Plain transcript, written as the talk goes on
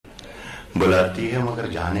बुलाती है मगर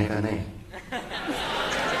जाने का नहीं,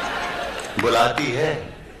 बुलाती है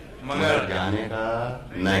मगर जाने का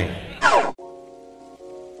नहीं.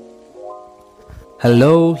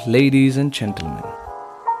 Hello, ladies and gentlemen.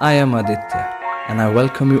 I am Aditya, and I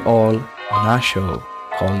welcome you all on our show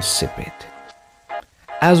called Sip It.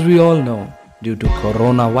 As we all know, due to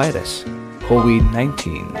coronavirus,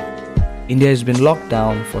 COVID-19, India has been locked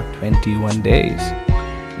down for 21 days.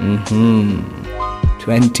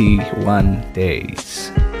 21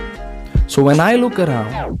 days. So when I look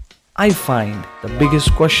around, I find the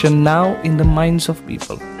biggest question now in the minds of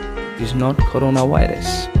people is not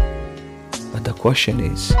coronavirus, but the question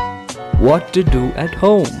is what to do at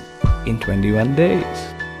home in 21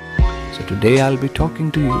 days. So today I'll be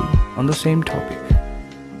talking to you on the same topic.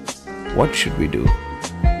 What should we do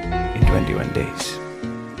in 21 days?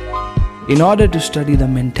 In order to study the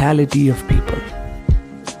mentality of people,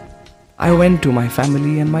 I went to my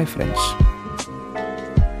family and my friends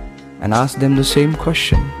and asked them the same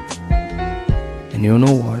question. And you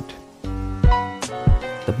know what?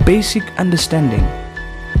 The basic understanding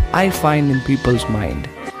I find in people's mind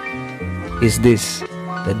is this,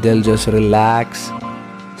 that they'll just relax,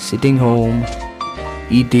 sitting home,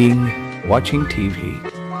 eating, watching TV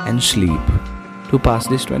and sleep to pass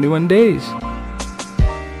these 21 days.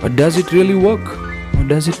 But does it really work or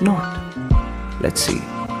does it not? Let's see.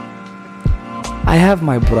 I have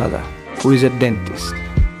my brother who is a dentist.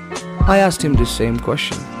 I asked him the same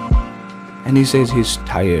question and he says he's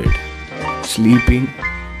tired, sleeping,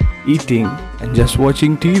 eating and just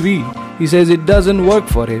watching TV. He says it doesn't work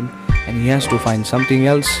for him and he has to find something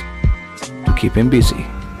else to keep him busy.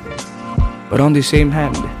 But on the same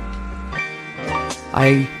hand,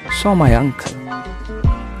 I saw my uncle.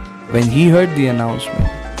 When he heard the announcement,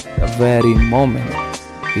 the very moment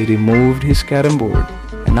he removed his carom board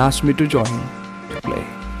and asked me to join to play.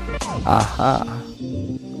 Aha!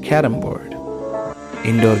 Carom board.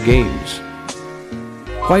 Indoor games.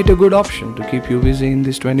 Quite a good option to keep you busy in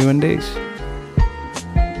these 21 days.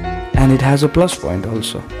 And it has a plus point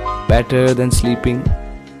also. Better than sleeping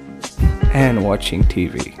and watching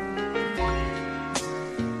TV.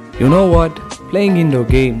 You know what? Playing indoor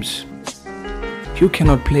games, you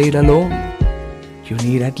cannot play it alone. You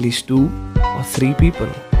need at least 2 or 3 people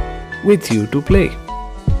with you to play.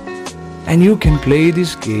 And you can play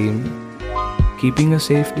this game keeping a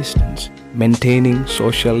safe distance, maintaining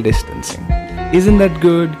social distancing. Isn't that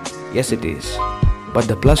good? Yes, it is. But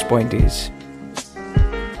the plus point is,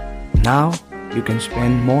 now you can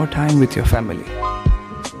spend more time with your family,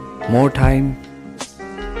 more time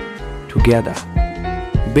together,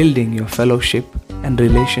 building your fellowship and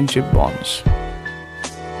relationship bonds.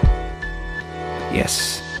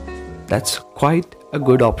 Yes, that's quite a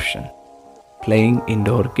good option, playing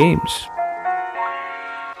indoor games.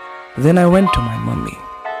 Then I went to my mummy.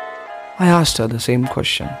 I asked her the same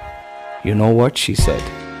question. You know what she said?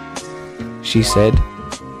 She said,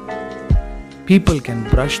 people can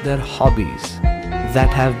brush their hobbies that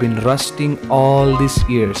have been rusting all these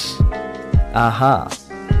years. Aha!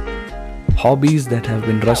 Hobbies that have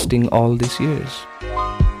been rusting all these years.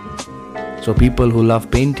 So people who love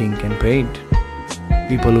painting can paint.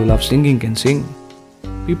 People who love singing can sing.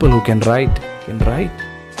 People who can write can write.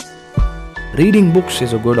 Reading books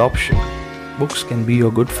is a good option. Books can be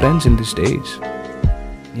your good friends in these days.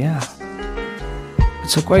 Yeah,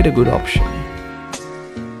 it's quite a good option.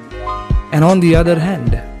 And on the other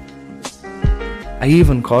hand, I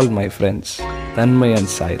even called my friends Tanmay and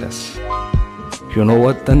Cyrus. You know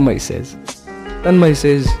what Tanmay says? Tanmay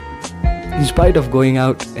says, in spite of going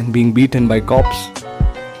out and being beaten by cops,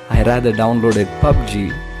 I rather downloaded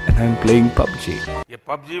PUBG and I'm playing PUBG. ये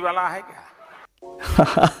PUBG वाला है क्या?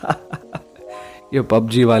 ये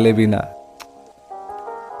PUBG वाले भी ना.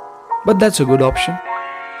 But that's a good option.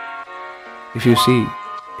 If you see,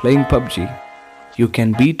 playing PUBG, you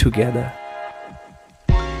can be together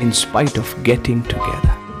in spite of getting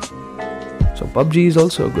together. So PUBG is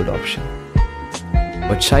also a good option.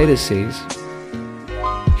 But Cyrus says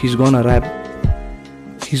he's going to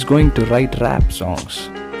write rap songs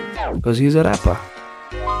because he's a rapper.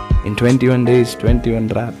 In 21 days, 21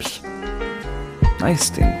 raps. Nice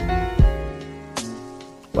thing.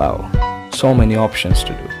 Wow, so many options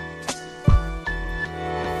to do.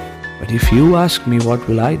 But if you ask me what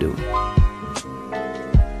will I do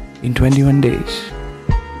in 21 days,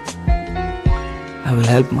 I will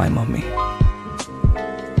help my mummy.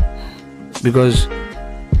 Because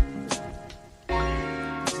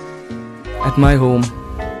at my home,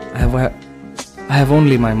 I have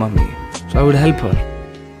only my mummy. So I would help her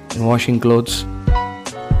in washing clothes,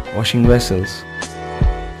 washing vessels,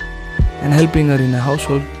 and helping her in a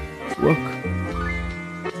household work.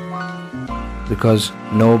 Because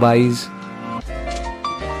no buys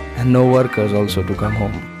and no workers also to come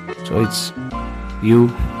home. So it's you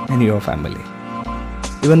and your family.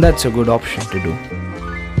 Even that's a good option to do.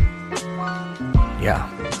 Yeah.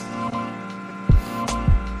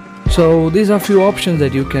 So these are few options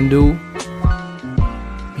that you can do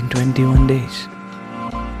in 21 days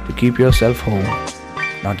to keep yourself home,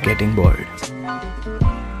 not getting bored.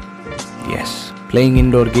 Yes, playing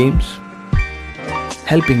indoor games,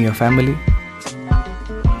 helping your family,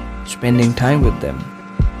 spending time with them,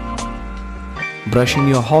 brushing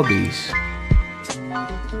your hobbies,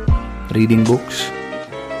 reading books,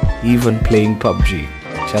 even playing PUBG.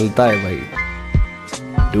 Chalta hai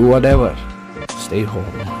bhai. Do whatever. Stay home.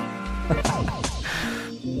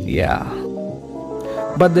 Yeah.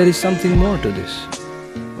 But there is something more to this.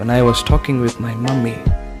 When I was talking with my mummy,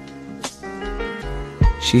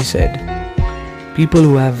 she said, people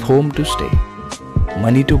who have home to stay,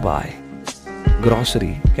 money to buy,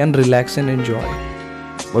 grocery can relax and enjoy.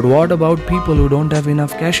 But what about people who don't have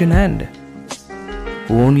enough cash in hand?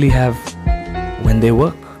 Who only have when they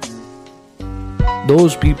work?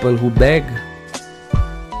 Those people who beg,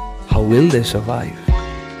 how will they survive?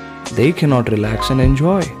 They cannot relax and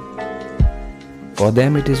enjoy. For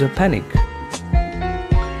them it is a panic.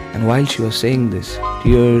 And while she was saying this,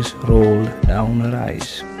 tears rolled down her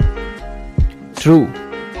eyes. True,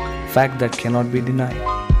 fact that cannot be denied.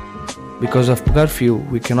 Because of curfew,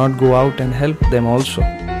 we cannot go out and help them also.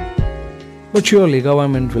 But surely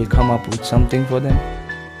government will come up with something for them.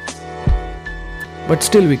 But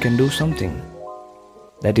still we can do something.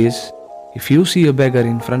 That is, if you see a beggar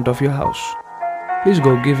in front of your house, please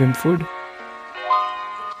go give him food.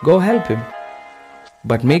 Go help him.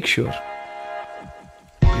 But make sure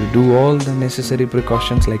you do all the necessary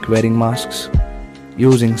precautions like wearing masks,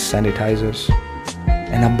 using sanitizers,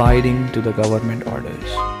 and abiding to the government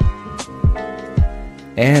orders.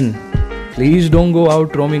 And please don't go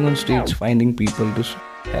out roaming on streets finding people to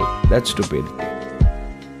help. That's stupidity.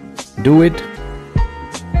 Do it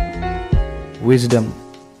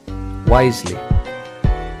wisely.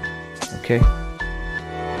 Okay?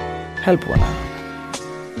 Help one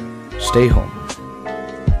another. Stay home.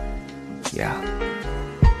 Yeah.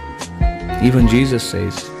 Even Jesus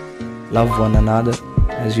says, love one another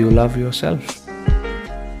as you love yourself.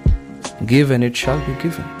 Give and it shall be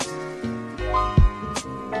given.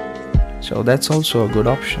 So that's also a good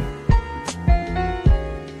option.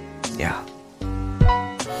 Yeah.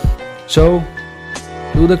 So,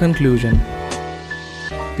 to the conclusion,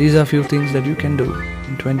 these are few things that you can do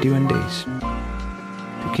in 21 days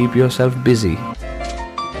to keep yourself busy,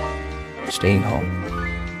 staying home.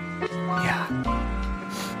 Yeah.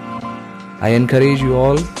 I encourage you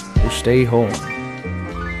all to stay home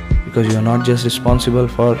because you are not just responsible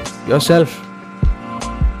for yourself,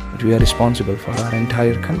 but we are responsible for our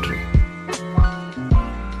entire country.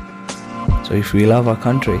 So if we love our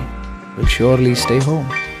country, we'll surely stay home.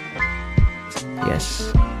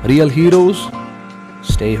 Yes, real heroes,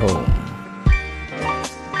 stay home.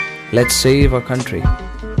 Let's save our country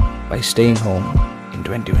by staying home in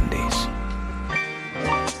 21 days.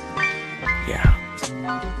 Yeah.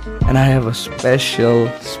 And I have a special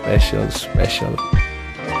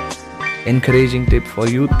encouraging tip for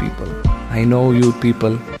youth people. I know youth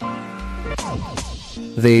people,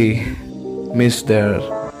 they miss their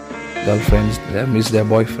girlfriends, they miss their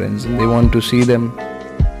boyfriends, and they want to see them.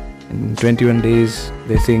 In 21 days,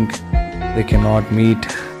 they think they cannot meet,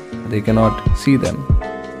 they cannot see them.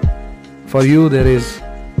 For you, there is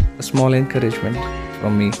a small encouragement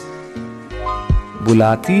from me.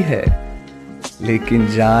 बुलाती है, लेकिन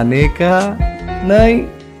जाने का नहीं.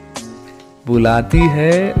 बुलाती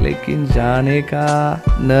है, लेकिन जाने का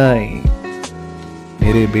नहीं.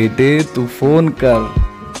 मेरे बेटे तू फोन कर,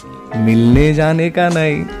 मिलने जाने का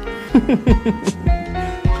नहीं.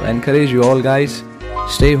 So I encourage you all guys,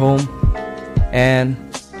 stay home and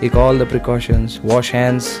take all the precautions, wash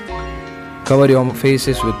hands, cover your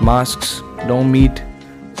faces with masks, don't meet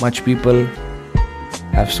much people,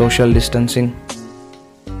 have social distancing,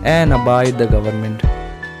 and abide the government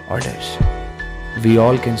orders. We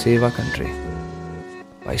all can save our country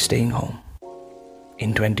by staying home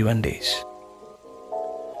in 21 days.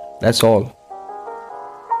 That's all.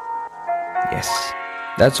 Yes,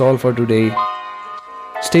 that's all for today.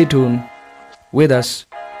 Stay tuned with us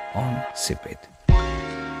on Sip It.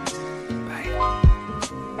 Bye.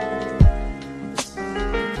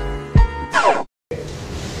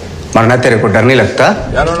 मरना तेरे को डर नहीं लगता?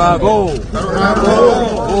 करुणा गो, करुणा गो,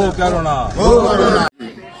 गो करुणा।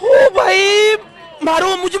 ओ भाई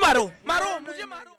मारो, मुझे मारो।